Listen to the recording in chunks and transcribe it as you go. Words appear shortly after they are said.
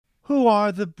Who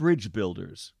are the bridge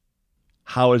builders?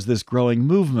 How is this growing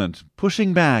movement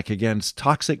pushing back against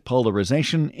toxic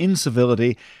polarization,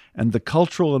 incivility, and the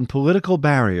cultural and political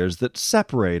barriers that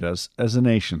separate us as a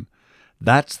nation?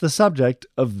 That's the subject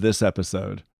of this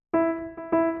episode.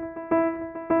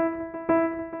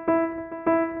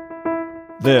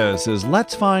 This is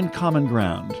Let's Find Common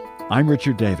Ground. I'm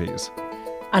Richard Davies.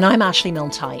 And I'm Ashley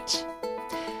Milne-Tyte.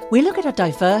 We look at a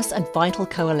diverse and vital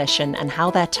coalition and how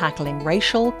they're tackling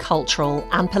racial, cultural,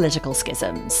 and political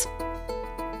schisms.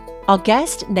 Our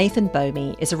guest, Nathan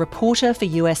Bomey, is a reporter for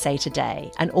USA Today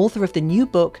and author of the new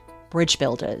book, Bridge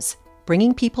Builders,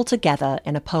 Bringing People Together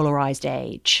in a Polarized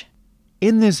Age.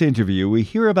 In this interview, we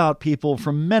hear about people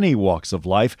from many walks of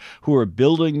life who are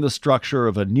building the structure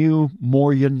of a new,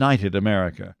 more united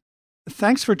America.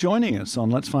 Thanks for joining us on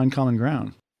Let's Find Common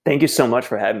Ground. Thank you so much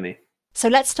for having me. So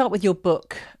let's start with your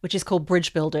book, which is called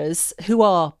Bridge Builders. Who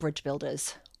are bridge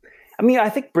builders? I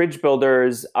think bridge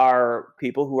builders are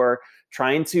people who are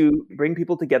trying to bring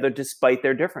people together despite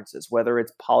their differences, whether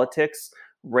it's politics,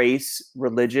 race,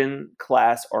 religion,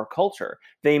 class, or culture.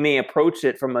 They may approach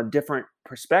it from a different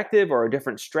perspective or a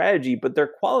different strategy, but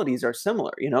their qualities are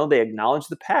similar. They acknowledge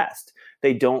the past.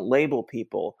 They don't label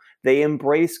people. They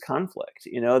embrace conflict.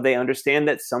 They understand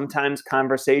that sometimes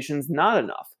conversation's not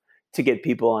enough to get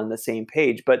people on the same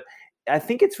page. But I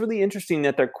think it's really interesting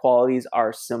that their qualities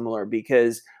are similar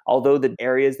because although the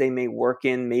areas they may work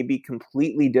in may be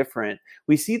completely different,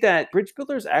 we see that bridge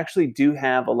builders actually do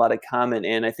have a lot of common.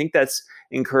 And I think that's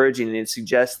encouraging, and it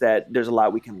suggests that there's a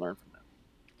lot we can learn from them.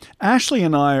 Ashley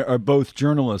and I are both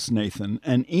journalists, Nathan,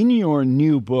 and in your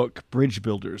new book, Bridge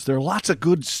Builders, there are lots of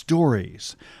good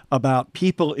stories about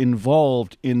people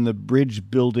involved in the bridge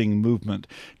building movement.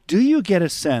 Do you get a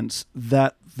sense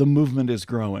that the movement is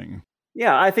growing?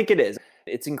 Yeah, I think it is.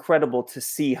 It's incredible to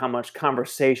see how much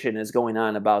conversation is going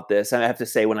on about this. And I have to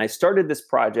say, when I started this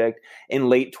project in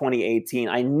late 2018,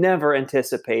 I never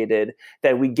anticipated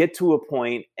that we get to a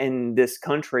point in this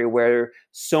country where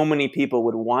so many people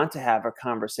would want to have a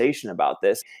conversation about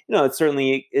this. It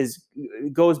certainly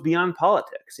goes beyond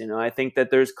politics. I think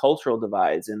that there's cultural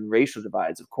divides and racial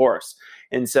divides, of course.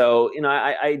 And so,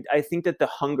 I think that the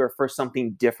hunger for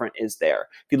something different is there.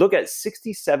 If you look at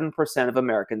 67% of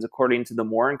Americans, according to the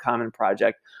More in Common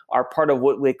Project, are part of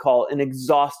what we call an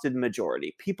exhausted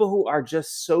majority. People who are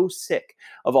just so sick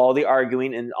of all the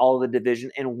arguing and all the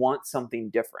division and want something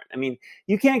different.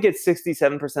 You can't get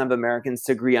 67% of Americans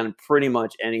to agree on pretty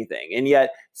much anything. And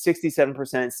yet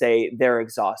 67% say they're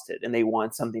exhausted and they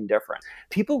want something different.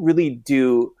 People really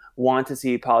do want to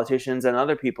see politicians and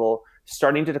other people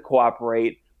starting to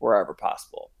cooperate wherever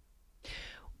possible.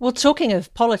 Well, talking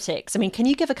of politics, can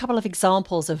you give a couple of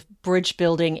examples of bridge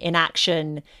building in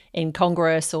action in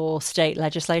Congress or state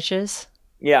legislatures?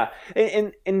 Yeah.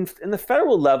 In the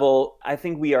federal level, I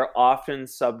think we are often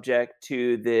subject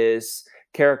to this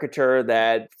caricature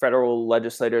that federal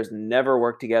legislators never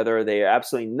work together. They are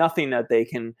absolutely nothing that they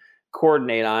can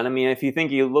coordinate on. If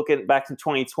you look at back to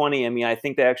 2020, I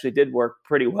think they actually did work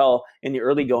pretty well in the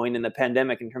early going in the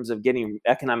pandemic in terms of getting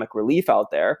economic relief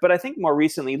out there. But I think more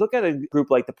recently, look at a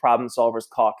group like the Problem Solvers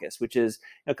Caucus, which is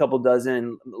a couple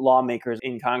dozen lawmakers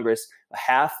in Congress,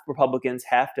 half Republicans,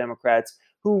 half Democrats,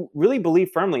 who really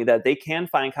believe firmly that they can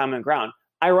find common ground.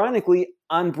 Ironically,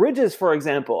 on bridges, for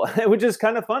example, which is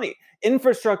kind of funny.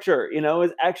 Infrastructure,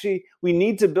 is actually, we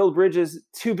need to build bridges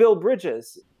to build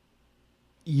bridges.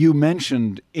 You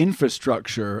mentioned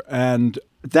infrastructure, and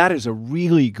that is a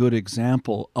really good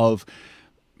example of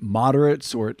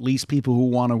moderates, or at least people who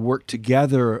want to work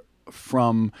together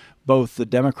from both the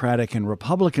Democratic and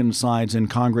Republican sides in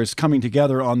Congress, coming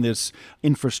together on this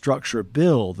infrastructure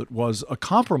bill that was a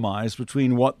compromise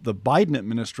between what the Biden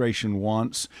administration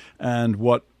wants and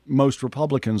what most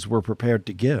Republicans were prepared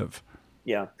to give.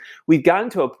 Yeah. We've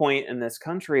gotten to a point in this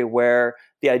country where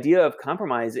the idea of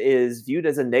compromise is viewed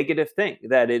as a negative thing,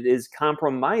 that it is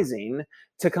compromising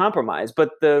to compromise.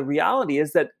 But the reality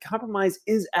is that compromise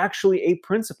is actually a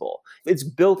principle. It's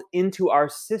built into our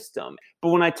system. But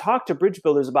when I talk to bridge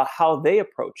builders about how they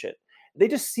approach it, they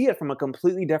just see it from a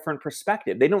completely different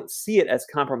perspective. They don't see it as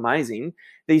compromising.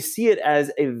 They see it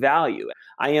as a value.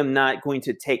 I am not going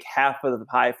to take half of the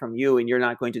pie from you, and you're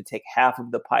not going to take half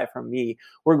of the pie from me.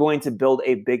 We're going to build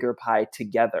a bigger pie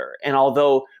together. And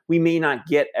although we may not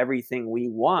get everything we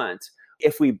want,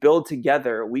 if we build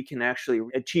together, we can actually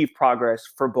achieve progress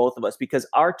for both of us, because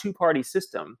our two-party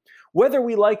system, whether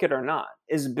we like it or not,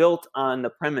 is built on the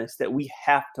premise that we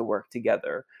have to work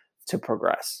together to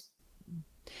progress.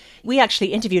 We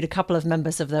actually interviewed a couple of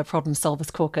members of the Problem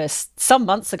Solvers Caucus some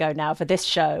months ago now for this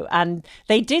show, and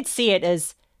they did see it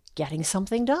as getting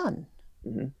something done.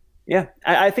 Mm-hmm. Yeah,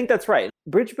 I think that's right.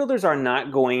 Bridge builders are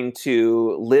not going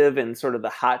to live in sort of the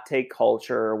hot take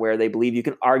culture where they believe you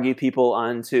can argue people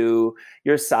onto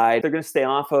your side. They're going to stay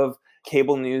off of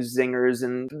cable news zingers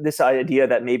and this idea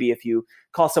that maybe if you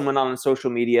call someone on social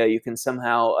media, you can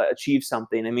somehow achieve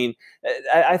something. I mean,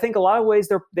 I think a lot of ways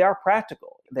they are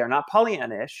practical. They're not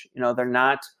Pollyannish. They're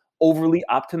not overly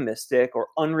optimistic or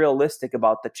unrealistic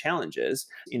about the challenges.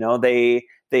 They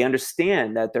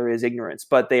understand that there is ignorance,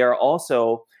 but they are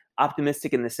also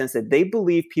optimistic in the sense that they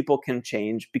believe people can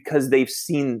change because they've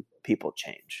seen people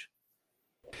change.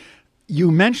 You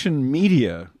mentioned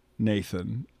media,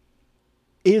 Nathan.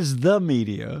 Is the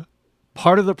media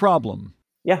part of the problem?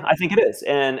 Yeah, I think it is.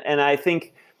 And I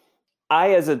think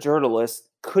I, as a journalist,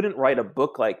 couldn't write a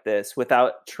book like this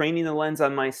without training the lens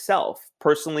on myself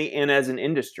personally and as an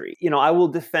industry. I will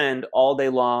defend all day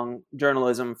long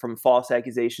journalism from false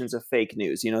accusations of fake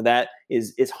news. That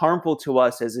is harmful to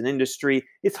us as an industry.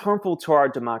 It's harmful to our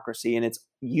democracy, and it's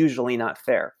usually not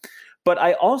fair. But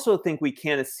I also think we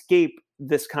can't escape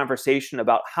this conversation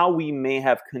about how we may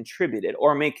have contributed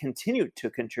or may continue to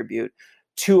contribute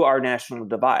to our national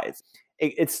divides.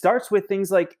 It starts with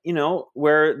things like,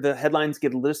 where the headlines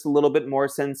get just a little bit more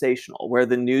sensational, where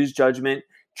the news judgment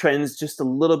trends just a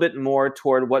little bit more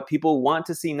toward what people want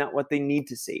to see, not what they need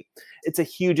to see. It's a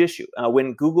huge issue.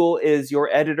 When Google is your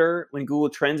editor, when Google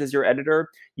Trends is your editor,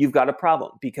 you've got a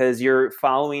problem because you're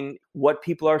following what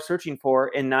people are searching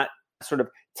for and not sort of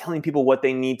telling people what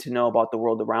they need to know about the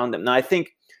world around them. Now, I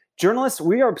think journalists,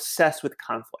 we are obsessed with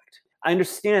conflict. I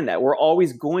understand that. We're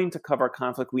always going to cover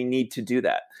conflict. We need to do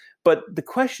that. But the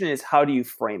question is, how do you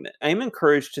frame it? I am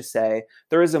encouraged to say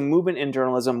there is a movement in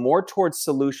journalism more towards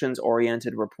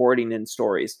solutions-oriented reporting and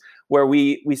stories, where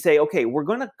we say, okay, we're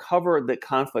going to cover the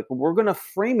conflict, but we're going to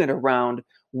frame it around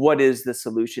what is the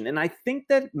solution. And I think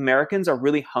that Americans are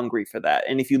really hungry for that.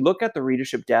 And if you look at the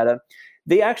readership data,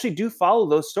 they actually do follow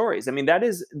those stories. I mean, that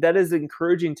is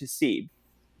encouraging to see.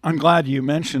 I'm glad you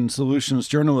mentioned solutions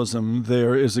journalism.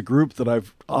 There is a group that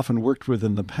I've often worked with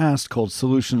in the past called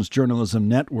Solutions Journalism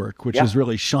Network, which has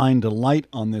really shined a light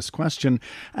on this question,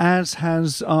 as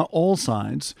has All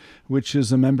Sides, which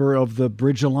is a member of the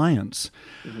Bridge Alliance.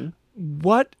 Mm-hmm.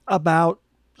 What about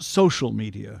social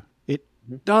media? It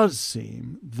does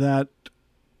seem that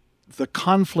the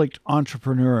conflict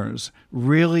entrepreneurs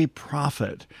really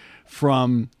profit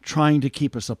from trying to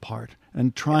keep us apart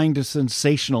and trying to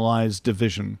sensationalize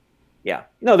division. Yeah,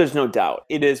 no, there's no doubt.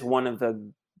 It is one of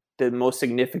the most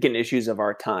significant issues of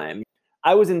our time.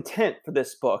 I was intent for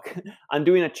this book on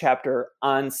doing a chapter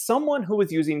on someone who was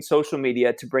using social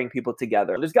media to bring people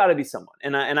together. There's got to be someone.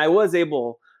 And I was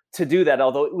able to do that,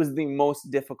 although it was the most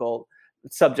difficult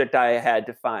subject I had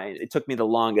to find. It took me the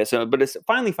longest. But I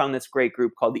finally found this great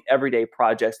group called the Everyday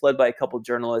Projects, led by a couple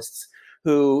journalists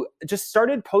who just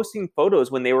started posting photos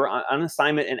when they were on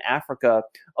assignment in Africa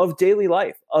of daily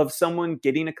life, of someone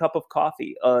getting a cup of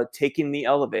coffee, taking the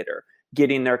elevator,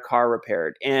 getting their car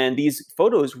repaired. And these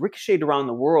photos ricocheted around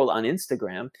the world on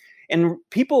Instagram. And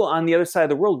people on the other side of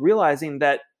the world realizing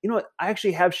that, I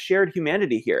actually have shared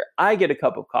humanity here. I get a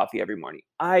cup of coffee every morning.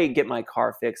 I get my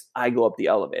car fixed. I go up the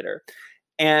elevator.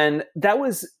 And that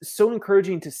was so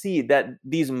encouraging to see that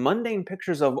these mundane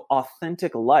pictures of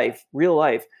authentic life, real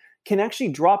life, can actually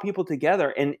draw people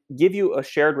together and give you a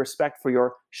shared respect for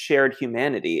your shared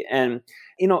humanity. And,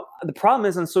 the problem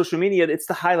is on social media, it's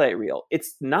the highlight reel.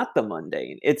 It's not the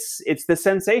mundane. It's the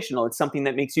sensational. It's something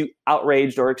that makes you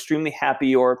outraged or extremely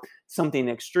happy or something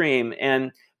extreme.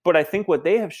 But I think what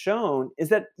they have shown is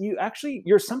that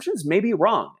your assumptions may be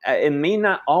wrong. It may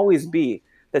not always be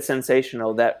the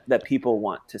sensational that people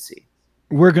want to see.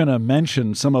 We're going to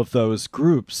mention some of those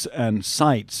groups and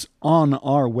sites on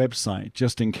our website,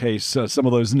 just in case some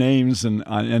of those names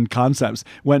and concepts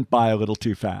went by a little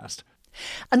too fast.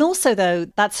 And also, though,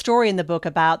 that story in the book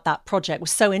about that project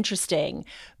was so interesting.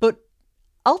 But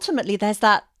ultimately, there's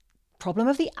that problem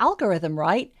of the algorithm,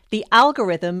 right? The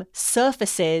algorithm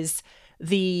surfaces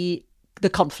the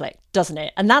conflict, doesn't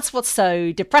it? And that's what's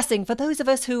so depressing for those of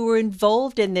us who were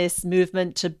involved in this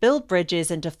movement to build bridges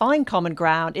and to find common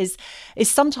ground is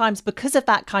sometimes because of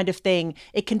that kind of thing,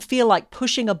 it can feel like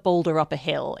pushing a boulder up a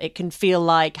hill. It can feel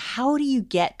like, how do you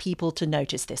get people to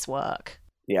notice this work?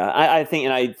 Yeah, I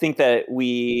think that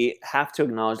we have to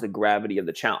acknowledge the gravity of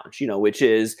the challenge, which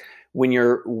is when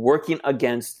you're working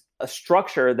against a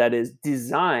structure that is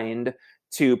designed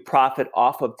to profit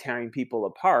off of tearing people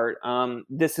apart,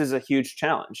 this is a huge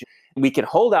challenge. We can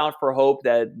hold out for hope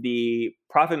that the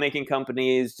profit-making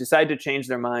companies decide to change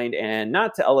their mind and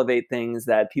not to elevate things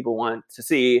that people want to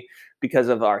see because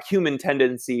of our human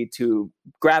tendency to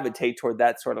gravitate toward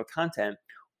that sort of content.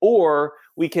 Or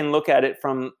we can look at it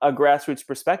from a grassroots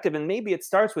perspective, and maybe it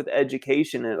starts with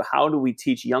education and how do we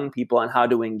teach young people on how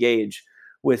to engage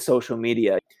with social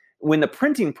media. When the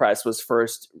printing press was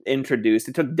first introduced,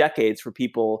 it took decades for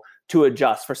people to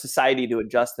adjust, for society to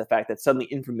adjust to the fact that suddenly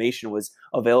information was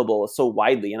available so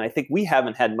widely. And I think we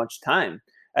haven't had much time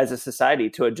as a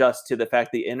society to adjust to the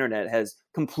fact the internet has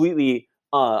completely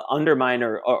undermined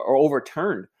or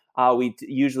overturned how we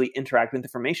usually interact with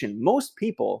information. Most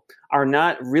people are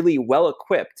not really well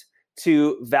equipped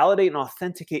to validate and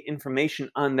authenticate information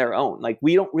on their own. Like,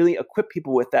 we don't really equip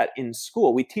people with that in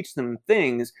school. We teach them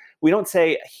things. We don't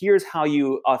say, here's how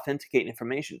you authenticate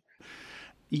information.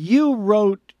 You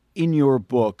wrote in your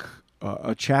book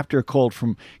a chapter called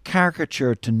From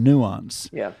Caricature to Nuance.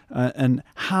 Yeah. And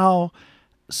how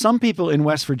some people in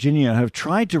West Virginia have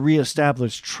tried to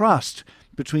reestablish trust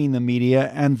between the media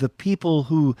and the people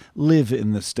who live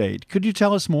in the state. Could you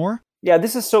tell us more? Yeah,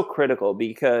 this is so critical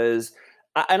because,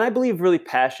 and I believe really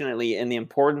passionately in the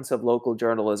importance of local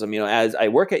journalism. As I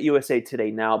work at USA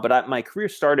Today now, but my career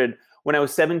started when I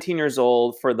was 17 years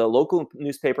old for the local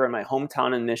newspaper in my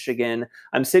hometown in Michigan.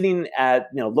 I'm sitting at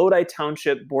Lodi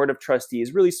Township Board of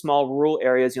Trustees, really small rural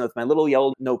areas, with my little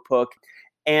yellow notebook.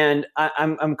 And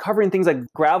I'm covering things like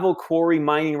gravel quarry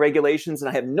mining regulations, and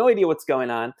I have no idea what's going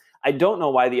on. I don't know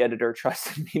why the editor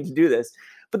trusted me to do this.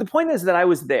 But the point is that I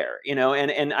was there,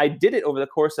 and I did it over the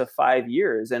course of 5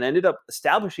 years and ended up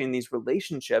establishing these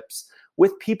relationships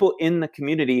with people in the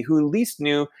community who at least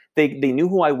knew they knew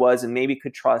who I was and maybe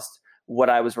could trust what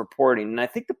I was reporting. And I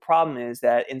think the problem is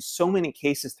that in so many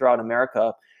cases throughout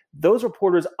America, those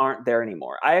reporters aren't there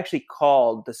anymore. I actually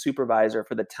called the supervisor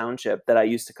for the township that I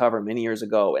used to cover many years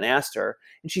ago and asked her,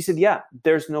 and she said, yeah,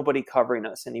 there's nobody covering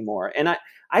us anymore. And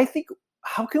I think,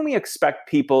 how can we expect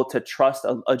people to trust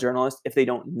a journalist if they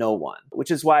don't know one? Which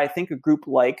is why I think a group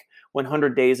like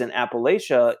 100 Days in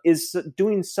Appalachia is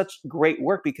doing such great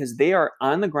work, because they are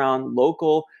on the ground,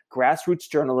 local, grassroots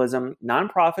journalism,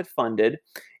 nonprofit funded.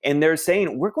 And they're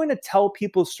saying, we're going to tell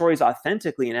people's stories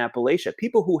authentically in Appalachia,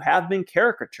 people who have been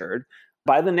caricatured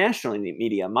by the national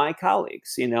media, my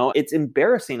colleagues. It's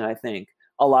embarrassing, I think,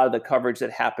 a lot of the coverage that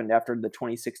happened after the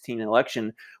 2016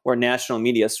 election, where national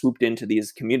media swooped into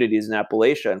these communities in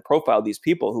Appalachia and profiled these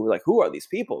people who were like, who are these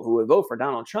people who would vote for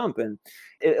Donald Trump? And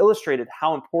it illustrated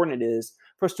how important it is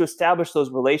for us to establish those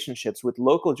relationships with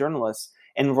local journalists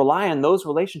and rely on those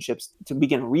relationships to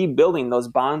begin rebuilding those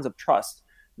bonds of trust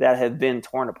that have been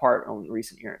torn apart in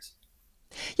recent years.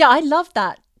 Yeah, I love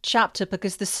that chapter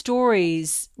because the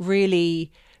stories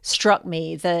really struck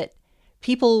me that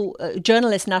people,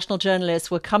 journalists, national journalists,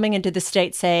 were coming into the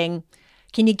state saying,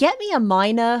 can you get me a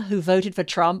miner who voted for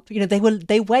Trump?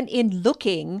 They went in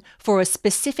looking for a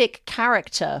specific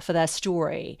character for their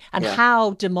story, and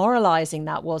how demoralizing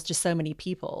that was to so many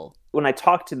people. When I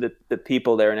talked to the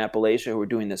people there in Appalachia who were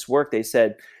doing this work, they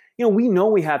said, we know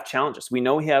we have challenges. We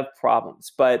know we have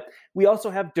problems, but we also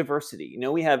have diversity.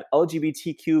 We have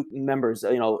LGBTQ members,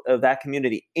 of that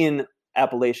community in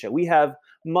Appalachia. We have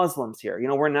Muslims here.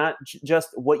 We're not just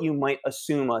what you might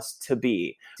assume us to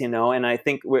be, and I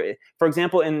think for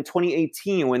example, in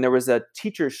 2018, when there was a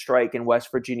teachers strike in West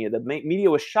Virginia, the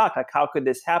media was shocked. Like, how could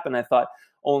this happen? I thought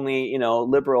only,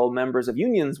 liberal members of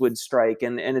unions would strike.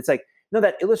 And it's like, no,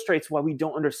 that illustrates why we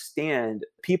don't understand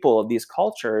people of these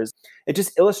cultures. It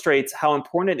just illustrates how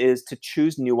important it is to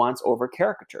choose nuance over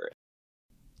caricature.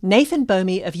 Nathan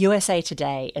Bomey of USA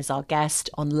Today is our guest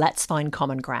on Let's Find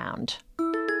Common Ground.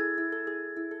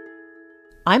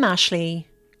 I'm Ashley.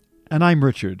 And I'm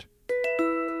Richard.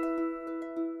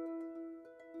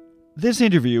 This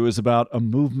interview is about a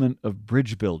movement of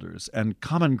bridge builders, and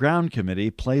Common Ground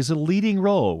Committee plays a leading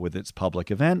role with its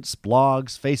public events,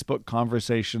 blogs, Facebook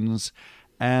conversations,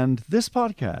 and this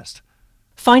podcast.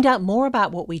 Find out more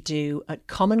about what we do at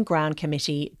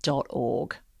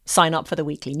commongroundcommittee.org. Sign up for the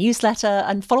weekly newsletter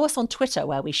and follow us on Twitter,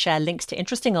 where we share links to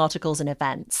interesting articles and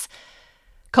events.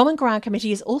 Common Ground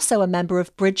Committee is also a member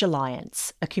of Bridge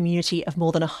Alliance, a community of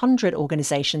more than 100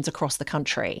 organizations across the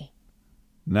country.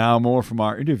 Now more from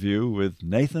our interview with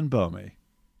Nathan Bomey.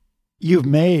 You've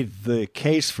made the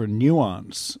case for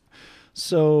nuance.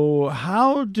 So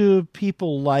how do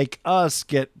people like us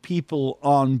get people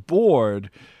on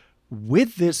board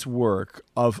with this work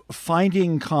of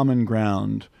finding common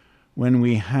ground when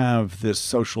we have this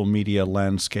social media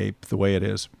landscape the way it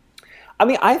is?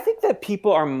 I think that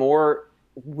people are more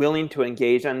willing to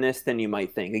engage on this than you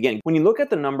might think. Again, when you look at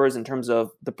the numbers in terms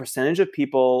of the percentage of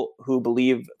people who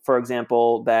believe, for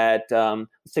example, that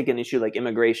let's take an issue like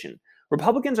immigration.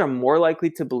 Republicans are more likely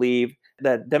to believe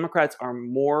that Democrats are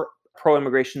more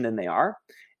pro-immigration than they are,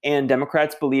 and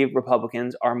Democrats believe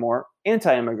Republicans are more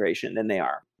anti-immigration than they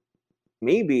are.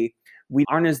 maybe we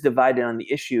aren't as divided on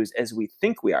the issues as we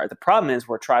think we are. The problem is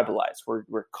we're tribalized.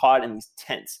 We're caught in these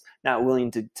tents, not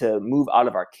willing to move out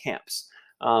of our camps.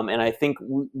 And I think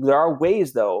there are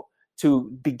ways, though,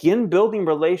 to begin building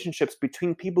relationships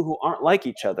between people who aren't like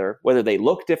each other, whether they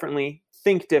look differently,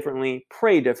 think differently,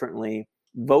 pray differently,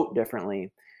 vote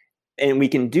differently. And we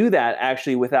can do that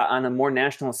actually without, on a more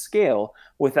national scale,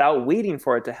 without waiting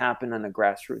for it to happen on a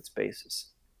grassroots basis.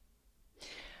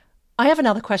 I have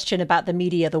another question about the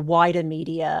media, the wider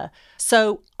media.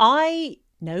 So I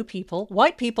know people,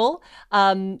 white people,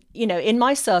 in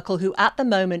my circle who at the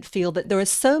moment feel that there are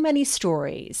so many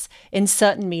stories in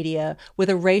certain media with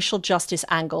a racial justice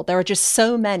angle. There are just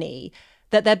so many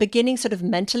that they're beginning sort of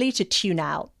mentally to tune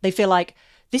out. They feel like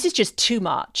this is just too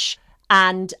much.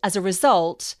 And as a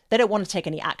result, they don't want to take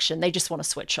any action. They just want to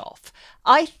switch off.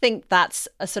 I think that's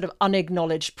a sort of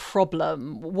unacknowledged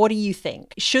problem. What do you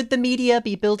think? Should the media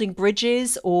be building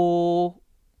bridges or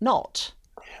not?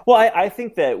 Well, I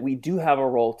think that we do have a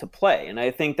role to play. And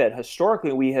I think that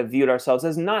historically we have viewed ourselves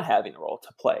as not having a role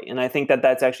to play. And I think that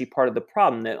that's actually part of the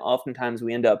problem, that oftentimes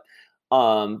we end up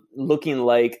looking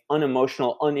like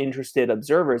unemotional, uninterested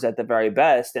observers at the very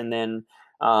best. And then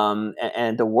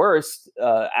and the worst,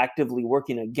 actively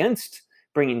working against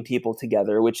bringing people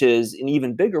together, which is an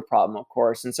even bigger problem, of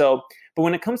course. And so, but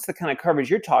when it comes to the kind of coverage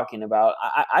you're talking about,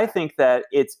 I think that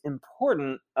it's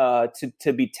important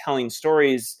to be telling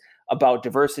stories about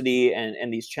diversity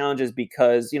and these challenges,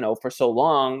 because, for so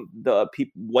long, the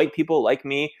white people like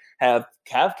me have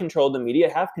controlled the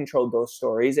media, have controlled those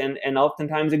stories, and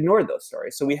oftentimes ignored those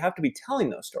stories. So we have to be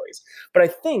telling those stories. But I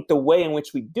think the way in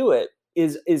which we do it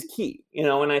is key,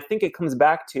 and I think it comes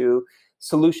back to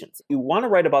solutions. You want to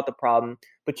write about the problem,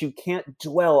 but you can't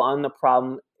dwell on the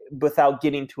problem without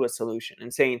getting to a solution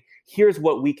and saying, here's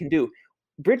what we can do.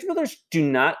 Bridge builders do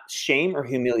not shame or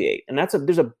humiliate. And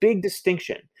there's a big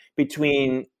distinction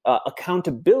between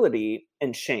accountability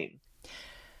and shame.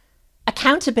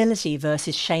 Accountability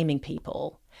versus shaming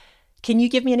people. Can you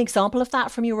give me an example of that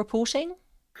from your reporting?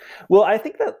 Well, I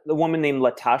think that the woman named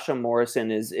Latasha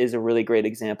Morrison is a really great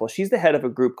example. She's the head of a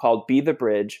group called Be the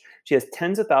Bridge. She has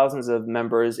tens of thousands of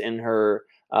members in her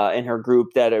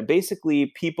group that are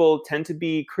basically people, tend to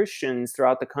be Christians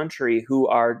throughout the country, who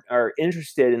are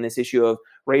interested in this issue of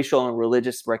racial and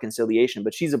religious reconciliation.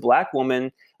 But she's a Black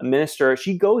woman, a minister.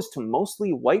 She goes to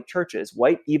mostly white churches,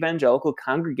 white evangelical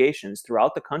congregations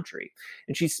throughout the country.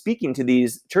 And she's speaking to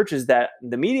these churches that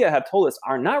the media have told us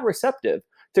are not receptive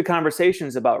to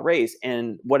conversations about race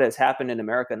and what has happened in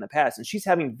America in the past. And she's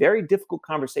having very difficult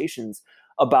conversations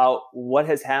about what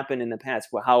has happened in the past,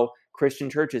 how Christian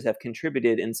churches have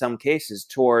contributed in some cases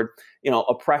toward,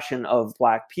 oppression of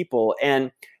Black people.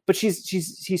 But she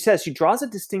says she draws a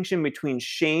distinction between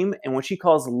shame and what she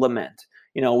calls lament,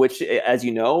 which, as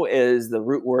you know, is the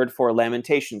root word for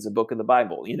Lamentations, a book of the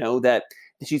Bible, that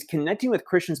she's connecting with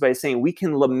Christians by saying we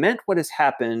can lament what has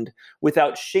happened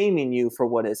without shaming you for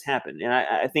what has happened. And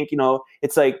I think,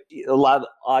 it's like a lot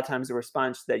of times the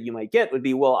response that you might get would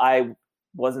be, well, I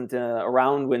wasn't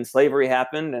around when slavery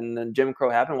happened and then Jim Crow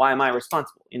happened. Why am I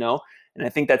responsible? And I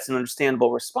think that's an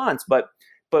understandable response. But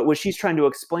what she's trying to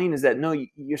explain is that, no,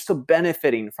 you're still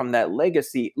benefiting from that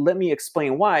legacy. Let me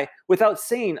explain why, without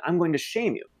saying I'm going to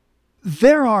shame you.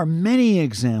 There are many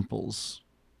examples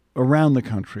around the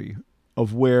country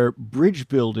of where bridge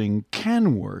building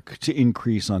can work to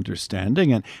increase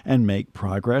understanding and make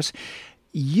progress.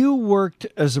 You worked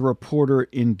as a reporter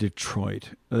in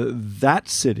Detroit. That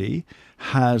city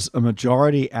has a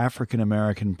majority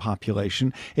African-American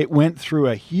population. It went through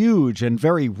a huge and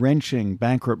very wrenching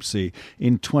bankruptcy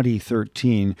in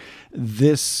 2013.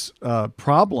 This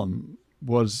problem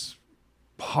was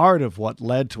part of what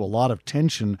led to a lot of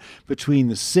tension between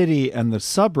the city and the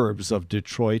suburbs of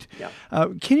Detroit. Yeah.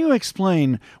 Can you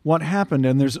explain what happened?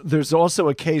 And there's also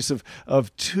a case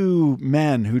of two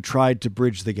men who tried to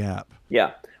bridge the gap.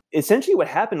 Yeah. Essentially what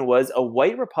happened was a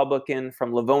white Republican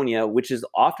from Livonia, which is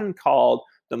often called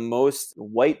the most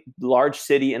white large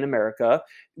city in America,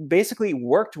 basically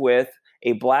worked with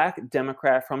a Black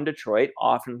Democrat from Detroit,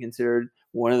 often considered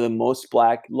one of the most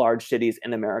Black large cities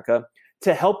in America,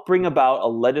 to help bring about a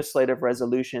legislative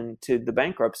resolution to the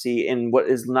bankruptcy in what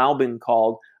has now been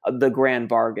called the Grand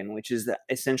Bargain, which is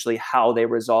essentially how they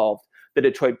resolved the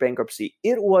Detroit bankruptcy.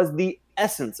 It was the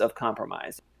essence of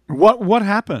compromise. What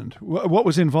happened? What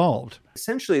was involved?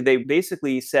 Essentially, they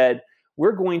basically said,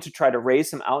 we're going to try to raise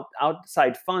some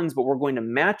outside funds, but we're going to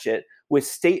match it with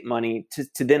state money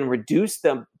to then reduce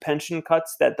the pension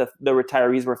cuts that the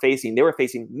retirees were facing. They were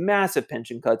facing massive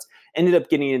pension cuts, ended up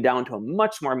getting it down to a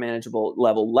much more manageable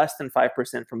level, less than 5%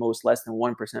 for most, less than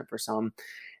 1% for some.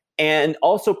 and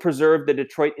also preserved the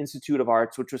Detroit Institute of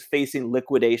Arts, which was facing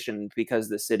liquidation because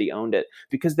the city owned it,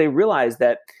 because they realized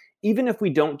that even if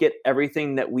we don't get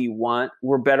everything that we want,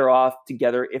 we're better off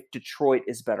together if Detroit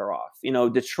is better off.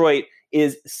 Detroit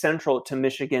is central to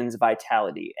Michigan's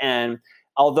vitality. And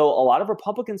although a lot of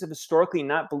Republicans have historically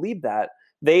not believed that,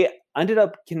 they ended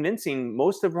up convincing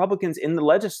most of Republicans in the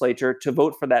legislature to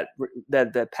vote for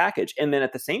that package. And then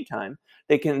at the same time,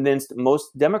 they convinced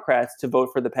most Democrats to vote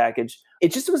for the package.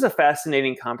 It just was a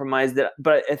fascinating compromise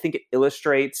but I think it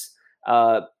illustrates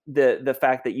the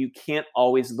fact that you can't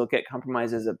always look at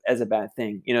compromise as a bad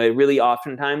thing. It really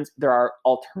oftentimes there are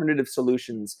alternative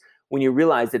solutions when you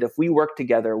realize that if we work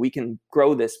together, we can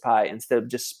grow this pie instead of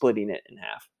just splitting it in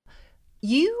half.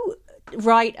 You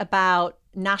write about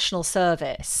national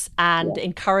service and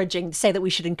say that we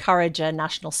should encourage a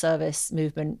national service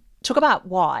movement. Talk about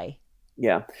why.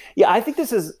 Yeah, I think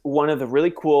this is one of the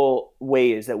really cool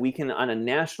ways that we can, on a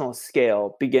national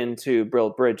scale, begin to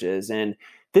build bridges. And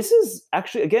this is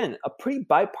actually, again, a pretty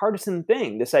bipartisan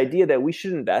thing, this idea that we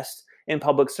should invest in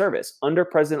public service. Under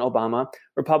President Obama,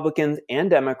 Republicans and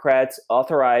Democrats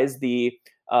authorized the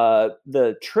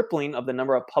tripling of the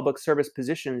number of public service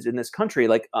positions in this country,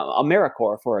 like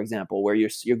AmeriCorps, for example, where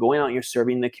you're going out and you're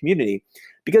serving the community.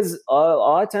 Because a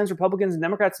lot of times Republicans and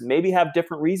Democrats maybe have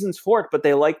different reasons for it, but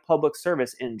they like public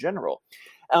service in general.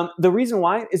 The reason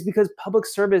why is because public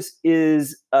service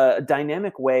is a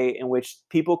dynamic way in which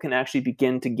people can actually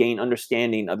begin to gain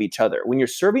understanding of each other. When you're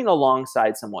serving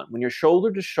alongside someone, when you're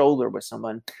shoulder to shoulder with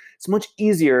someone, it's much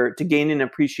easier to gain an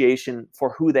appreciation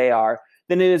for who they are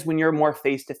than it is when you're more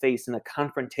face-to-face in a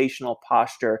confrontational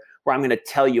posture where I'm going to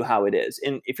tell you how it is.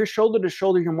 And if you're shoulder to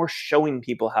shoulder, you're more showing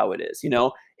people how it is.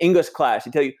 English class,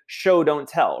 they tell you, show, don't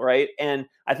tell, right? And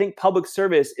I think public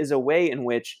service is a way in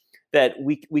which that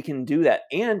we can do that.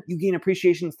 And you gain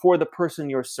appreciation for the person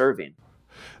you're serving.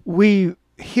 We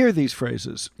hear these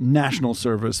phrases, national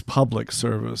service, public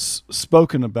service,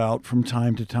 spoken about from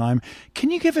time to time. Can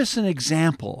you give us an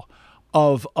example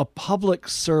of a public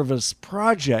service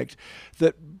project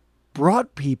that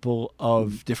brought people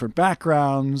of different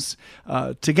backgrounds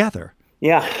together?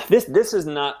 Yeah, this is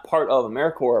not part of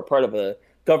AmeriCorps or part of a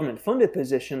government-funded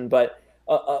position, but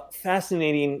a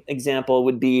fascinating example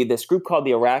would be this group called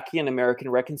the Iraqi and American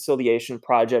Reconciliation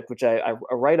Project, which I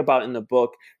write about in the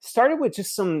book. Started with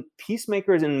just some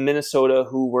peacemakers in Minnesota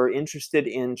who were interested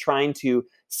in trying to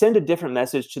send a different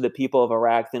message to the people of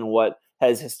Iraq than what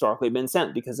has historically been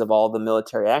sent because of all the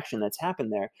military action that's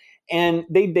happened there. And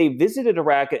they visited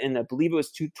Iraq in, I believe it was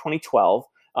 2012,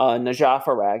 Najaf,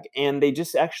 Iraq, and they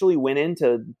just actually went in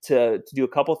to do a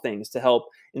couple things to help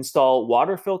install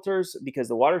water filters because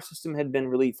the water system had been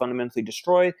really fundamentally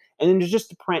destroyed, and then just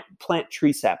to plant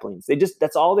tree saplings.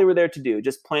 That's all they were there to do,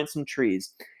 just plant some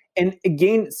trees. And it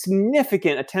gained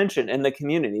significant attention in the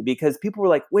community because people were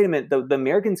like, wait a minute, the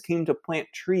Americans came to plant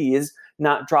trees,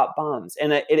 not drop bombs.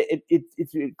 And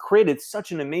it created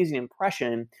such an amazing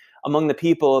impression among the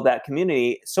people of that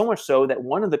community, so much so that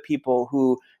one of the people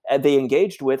who they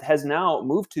engaged with has now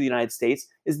moved to the United States,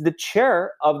 is the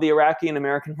chair of the Iraqi and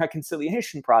American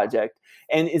Reconciliation Project,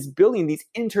 and is building these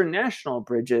international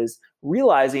bridges,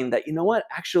 realizing that, you know what,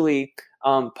 actually,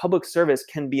 public service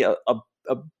can be a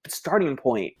starting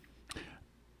point.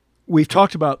 We've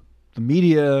talked about the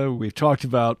media, we've talked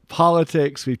about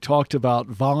politics, we've talked about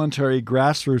voluntary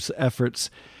grassroots efforts.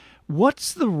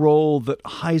 What's the role that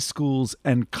high schools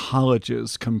and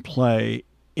colleges can play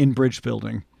in bridge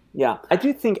building? Yeah, I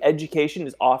do think education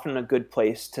is often a good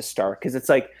place to start because it's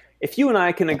like, if you and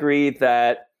I can agree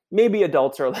that maybe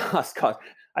adults are a lost cause,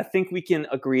 I think we can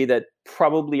agree that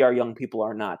probably our young people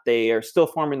are not. They are still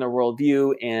forming their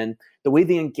worldview, and the way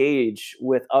they engage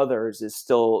with others is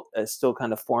still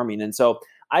kind of forming. And so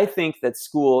I think that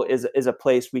school is a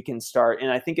place we can start.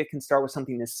 And I think it can start with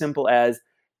something as simple as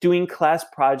doing class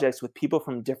projects with people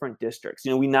from different districts.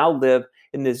 We now live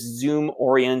in this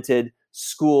Zoom-oriented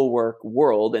schoolwork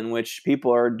world in which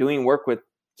people are doing work with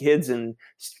kids and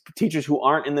teachers who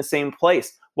aren't in the same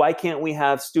place. Why can't we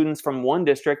have students from one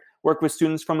district work with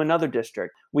students from another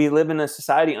district? We live in a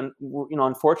society,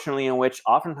 unfortunately, in which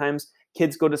oftentimes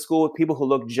kids go to school with people who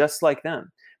look just like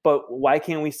them. But why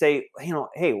can't we say,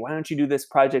 hey, why don't you do this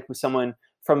project with someone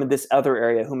from this other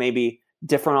area who may be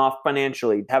different off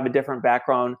financially, have a different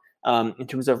background in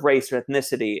terms of race or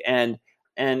ethnicity? And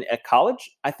at college,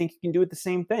 I think you can do it the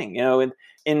same thing.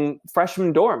 In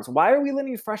freshman dorms, why are we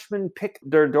letting freshmen pick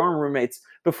their dorm roommates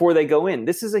before they go in?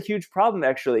 This is a huge problem,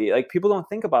 actually. Like, people don't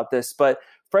think about this, but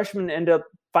freshmen end up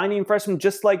finding freshmen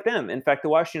just like them. In fact, the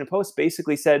Washington Post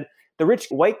basically said the rich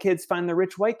white kids find the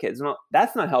rich white kids. No,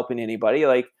 that's not helping anybody.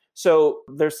 Like, So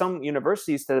there's some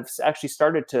universities that have actually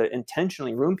started to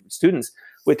intentionally room students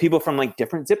with people from like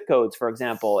different zip codes, for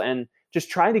example, and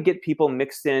just try to get people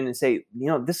mixed in and say,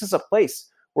 this is a place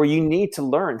where you need to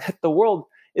learn that the world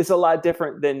is a lot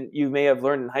different than you may have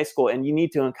learned in high school. And you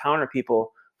need to encounter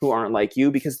people who aren't like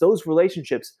you, because those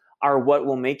relationships are what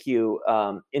will make you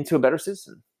into a better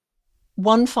citizen.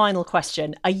 One final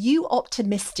question. Are you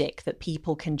optimistic that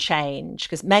people can change?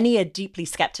 Because many are deeply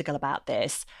skeptical about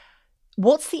this.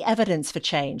 What's the evidence for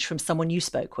change from someone you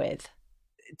spoke with?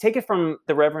 Take it from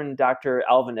the Reverend Dr.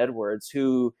 Alvin Edwards,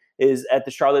 who is at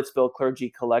the Charlottesville Clergy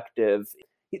Collective.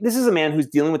 This is a man who's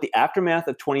dealing with the aftermath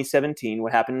of 2017,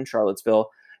 what happened in Charlottesville,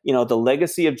 the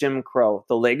legacy of Jim Crow,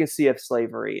 the legacy of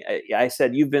slavery. I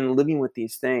said, you've been living with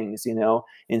these things,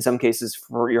 in some cases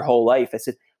for your whole life. I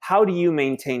said, how do you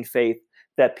maintain faith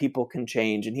that people can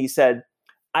change? And he said,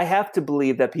 I have to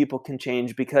believe that people can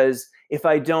change, because if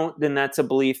I don't, then that's a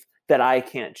belief that I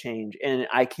can't change, and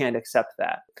I can't accept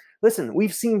that. Listen,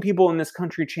 we've seen people in this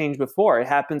country change before. It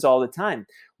happens all the time.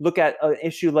 Look at an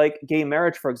issue like gay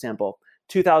marriage, for example.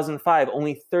 2005,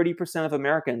 only 30% of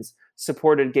Americans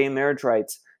supported gay marriage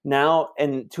rights. Now,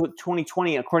 in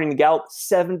 2020, according to Gallup,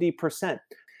 70%.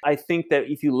 I think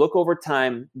that if you look over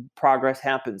time, progress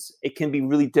happens. It can be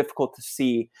really difficult to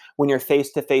see when you're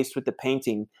face to face with the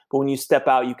painting, but when you step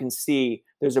out, you can see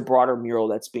there's a broader mural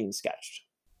that's being sketched.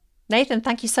 Nathan,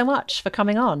 thank you so much for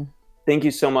coming on. Thank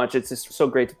you so much. It's just so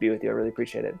great to be with you. I really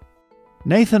appreciate it.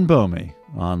 Nathan Bomey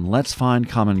on Let's Find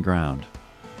Common Ground.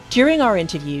 During our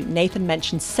interview, Nathan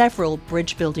mentioned several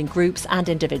bridge building groups and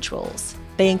individuals.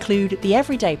 They include the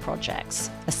Everyday Projects,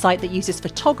 a site that uses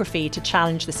photography to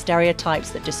challenge the stereotypes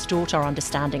that distort our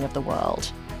understanding of the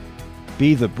world.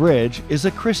 Be the Bridge is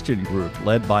a Christian group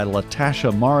led by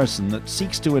Latasha Morrison that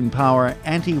seeks to empower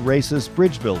anti-racist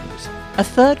bridge builders. A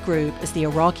third group is the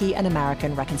Iraqi and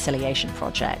American Reconciliation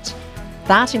Project.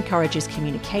 That encourages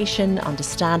communication,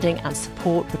 understanding, and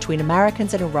support between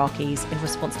Americans and Iraqis in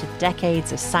response to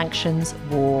decades of sanctions,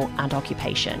 war, and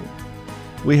occupation.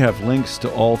 We have links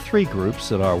to all three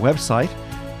groups at our website.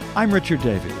 I'm Richard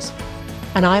Davies.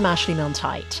 And I'm Ashley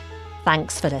Milne-Tyte.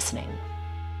 Thanks for listening.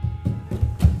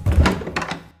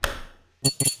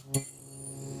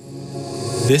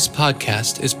 This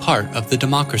podcast is part of the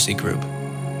Democracy Group.